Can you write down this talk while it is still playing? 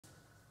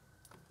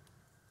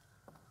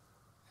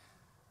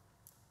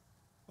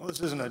Well, this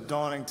isn't a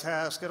daunting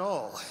task at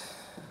all.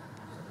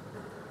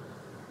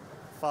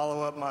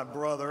 Follow up my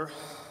brother.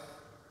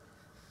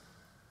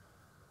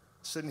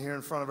 Sitting here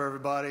in front of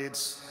everybody,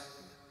 it's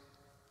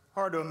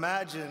hard to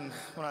imagine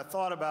when I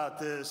thought about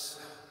this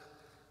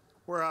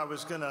where I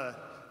was going to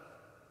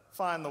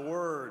find the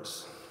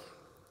words.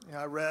 You know,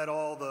 I read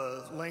all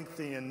the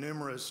lengthy and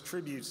numerous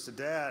tributes to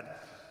Dad,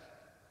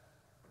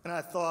 and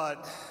I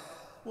thought,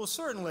 well,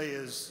 certainly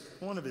as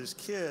one of his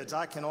kids,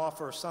 I can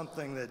offer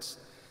something that's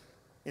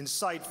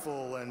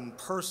insightful and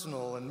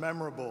personal and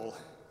memorable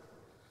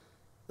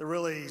that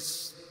really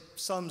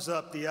sums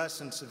up the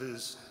essence of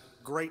his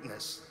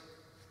greatness.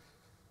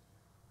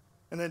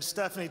 And then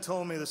Stephanie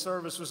told me the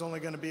service was only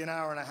going to be an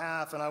hour and a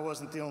half and I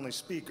wasn't the only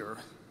speaker.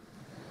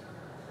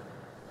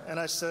 And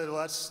I said, well,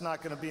 that's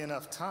not going to be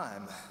enough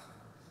time.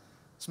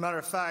 As a matter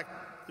of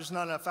fact, there's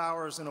not enough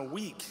hours in a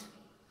week.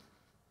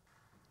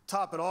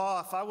 Top it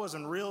off, I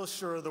wasn't real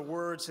sure the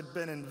words had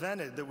been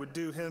invented that would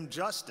do him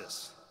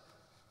justice.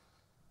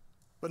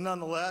 But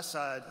nonetheless,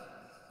 I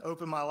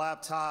opened my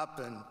laptop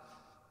and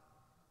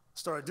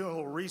started doing a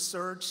little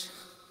research.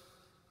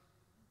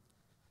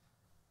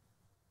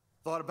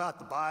 Thought about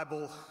the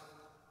Bible,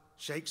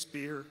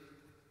 Shakespeare,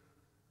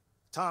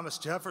 Thomas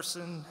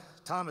Jefferson,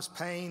 Thomas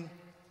Paine,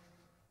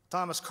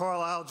 Thomas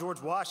Carlyle,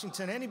 George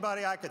Washington,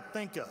 anybody I could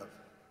think of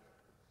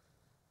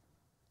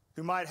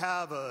who might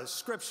have a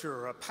scripture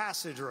or a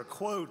passage or a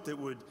quote that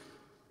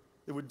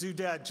would do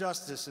Dad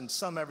justice and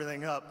sum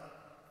everything up.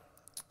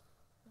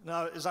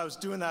 Now, as I was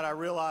doing that, I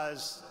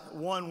realized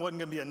one wasn't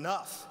going to be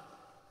enough.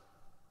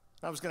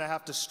 I was going to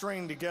have to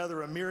string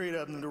together a myriad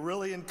of them to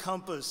really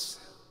encompass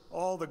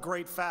all the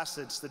great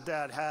facets that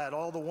Dad had,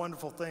 all the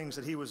wonderful things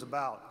that he was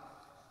about.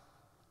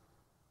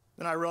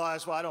 Then I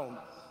realized, well, I don't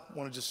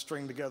want to just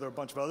string together a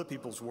bunch of other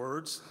people's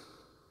words.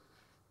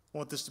 I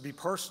want this to be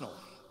personal.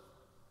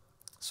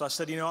 So I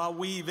said, I'll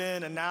weave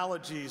in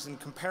analogies and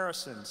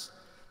comparisons,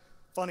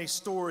 funny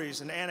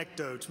stories and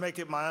anecdotes, make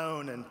it my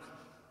own, and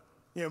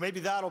maybe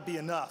that'll be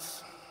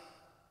enough.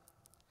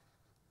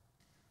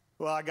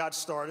 Well, I got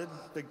started,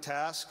 big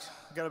task.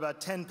 I got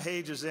about 10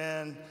 pages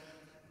in,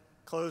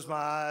 closed my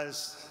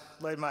eyes,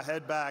 laid my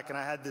head back, and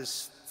I had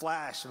this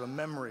flash of a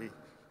memory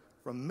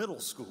from middle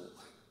school.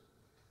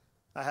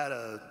 I had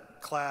a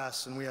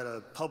class, and we had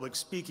a public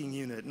speaking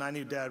unit, and I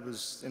knew Dad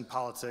was in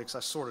politics. I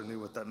sort of knew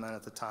what that meant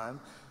at the time.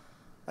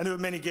 I knew it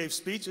meant he gave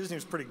speeches, and he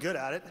was pretty good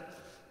at it.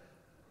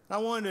 I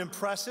wanted to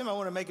impress him. I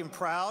wanted to make him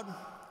proud.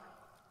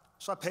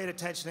 So I paid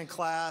attention in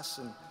class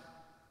and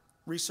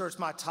researched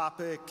my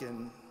topic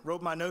and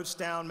wrote my notes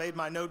down, made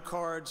my note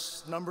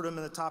cards, numbered them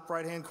in the top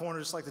right-hand corner,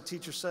 just like the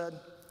teacher said.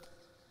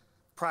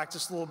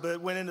 Practiced a little bit,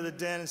 went into the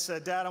den and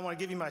said, Dad, I want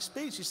to give you my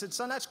speech. He said,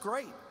 son, that's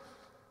great.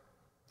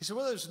 He said,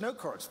 what are those note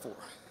cards for?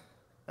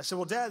 I said,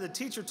 well, Dad, the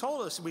teacher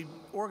told us we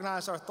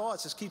organize our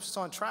thoughts. This keeps us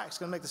on track. It's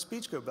going to make the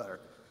speech go better.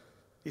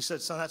 He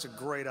said, son, that's a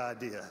great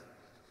idea.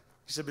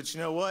 He said, but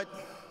you know what?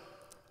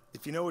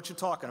 If you know what you're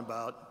talking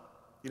about,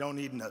 you don't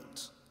need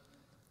notes.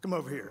 Come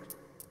over here.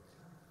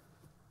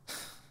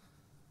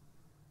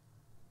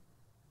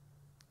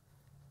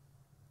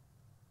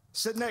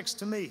 Sit next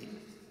to me.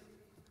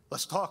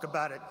 Let's talk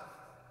about it.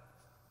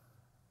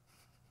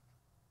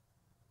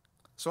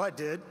 So I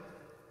did.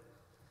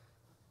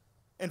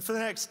 And for the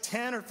next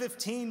 10 or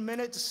 15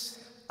 minutes,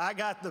 I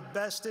got the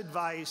best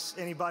advice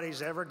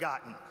anybody's ever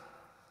gotten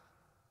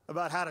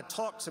about how to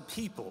talk to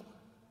people,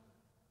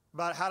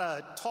 about how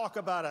to talk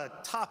about a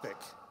topic,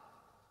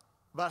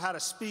 about how to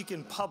speak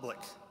in public.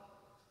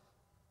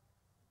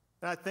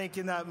 And I think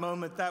in that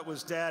moment, that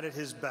was Dad at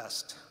his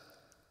best,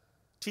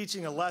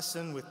 teaching a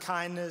lesson with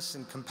kindness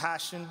and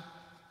compassion.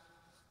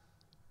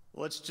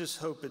 Let's just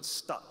hope it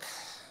stuck.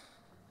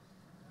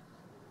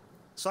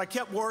 So I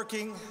kept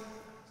working.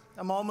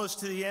 I'm almost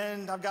to the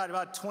end. I've got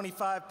about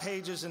 25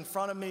 pages in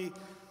front of me.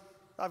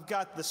 I've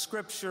got the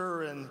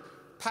scripture and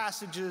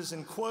passages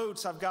and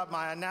quotes. I've got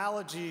my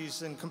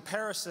analogies and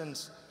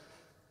comparisons,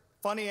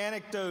 funny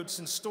anecdotes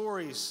and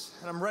stories,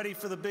 and I'm ready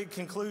for the big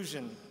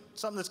conclusion,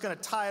 something that's going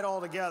to tie it all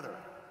together.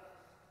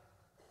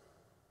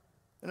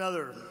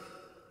 Another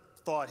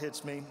thought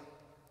hits me.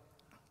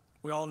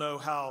 We all know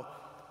how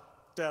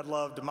Dad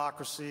loved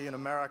democracy in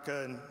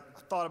America, and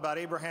I thought about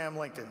Abraham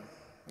Lincoln,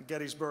 the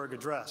Gettysburg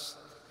Address.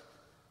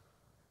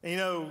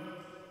 And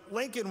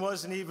Lincoln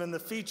wasn't even the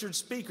featured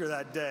speaker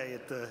that day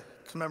at the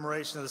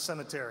commemoration of the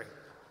cemetery.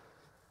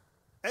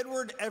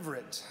 Edward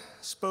Everett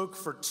spoke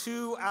for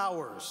 2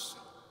 hours,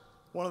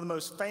 one of the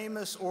most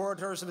famous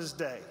orators of his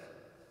day.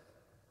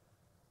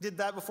 Did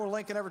that before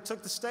Lincoln ever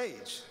took the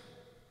stage.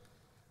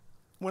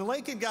 When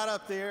Lincoln got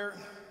up there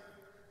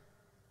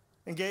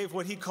and gave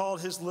what he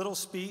called his little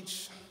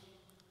speech,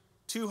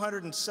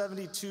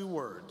 272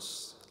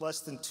 words, less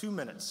than 2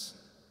 minutes.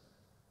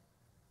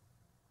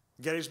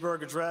 The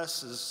Gettysburg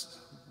Address is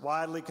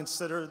widely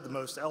considered the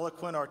most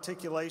eloquent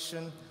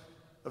articulation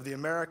of the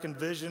American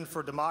vision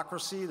for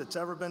democracy that's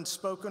ever been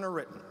spoken or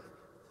written.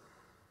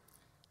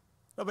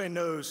 Nobody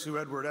knows who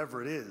Edward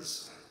Everett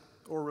is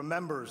or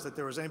remembers that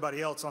there was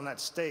anybody else on that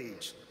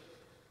stage.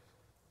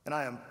 And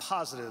I am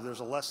positive there's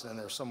a lesson in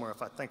there somewhere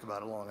if I think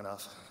about it long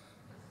enough.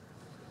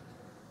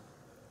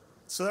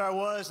 So there I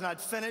was, and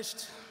I'd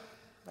finished.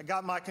 I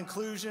got my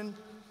conclusion.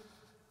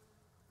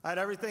 I had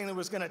everything that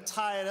was going to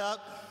tie it up.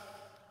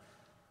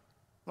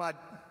 My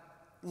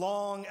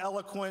long,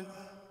 eloquent,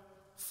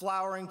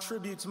 flowering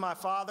tribute to my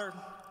father,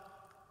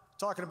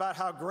 talking about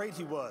how great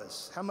he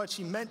was, how much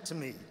he meant to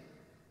me,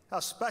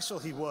 how special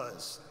he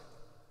was,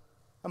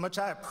 how much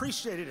I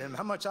appreciated him,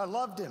 how much I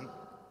loved him,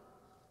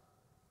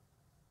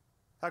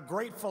 how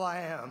grateful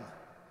I am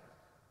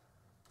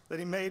that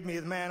he made me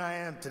the man I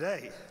am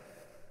today.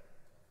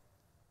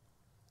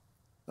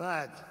 And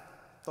I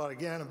thought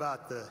again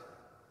about the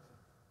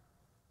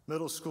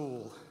middle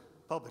school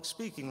public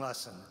speaking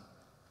lesson,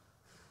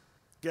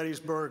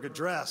 Gettysburg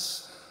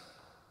Address,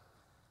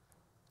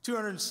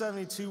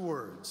 272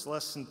 words,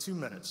 less than 2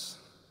 minutes,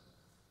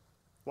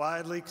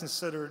 widely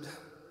considered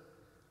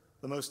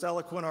the most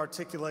eloquent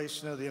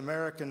articulation of the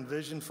American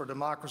vision for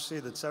democracy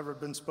that's ever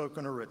been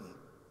spoken or written.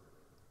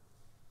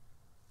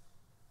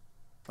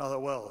 I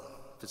thought, well,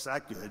 if it's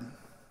that good,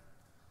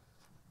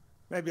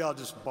 maybe I'll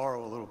just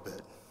borrow a little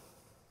bit.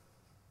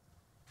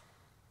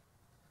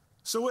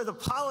 So with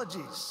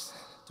apologies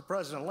to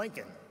President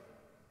Lincoln,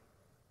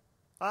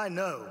 I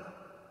know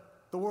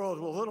the world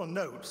will little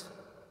note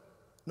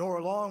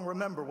nor long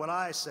remember what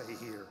I say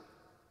here,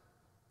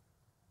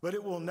 but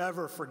it will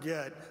never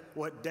forget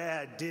what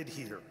Dad did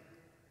here.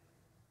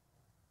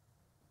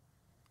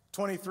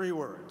 23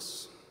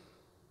 words,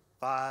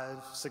 5,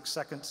 6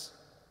 seconds.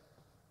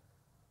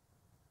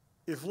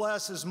 If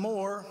less is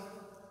more,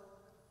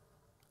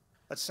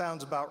 that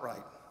sounds about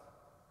right.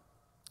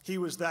 He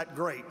was that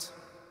great.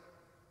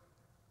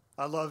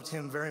 I loved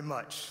him very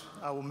much.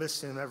 I will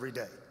miss him every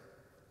day.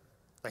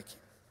 Thank you.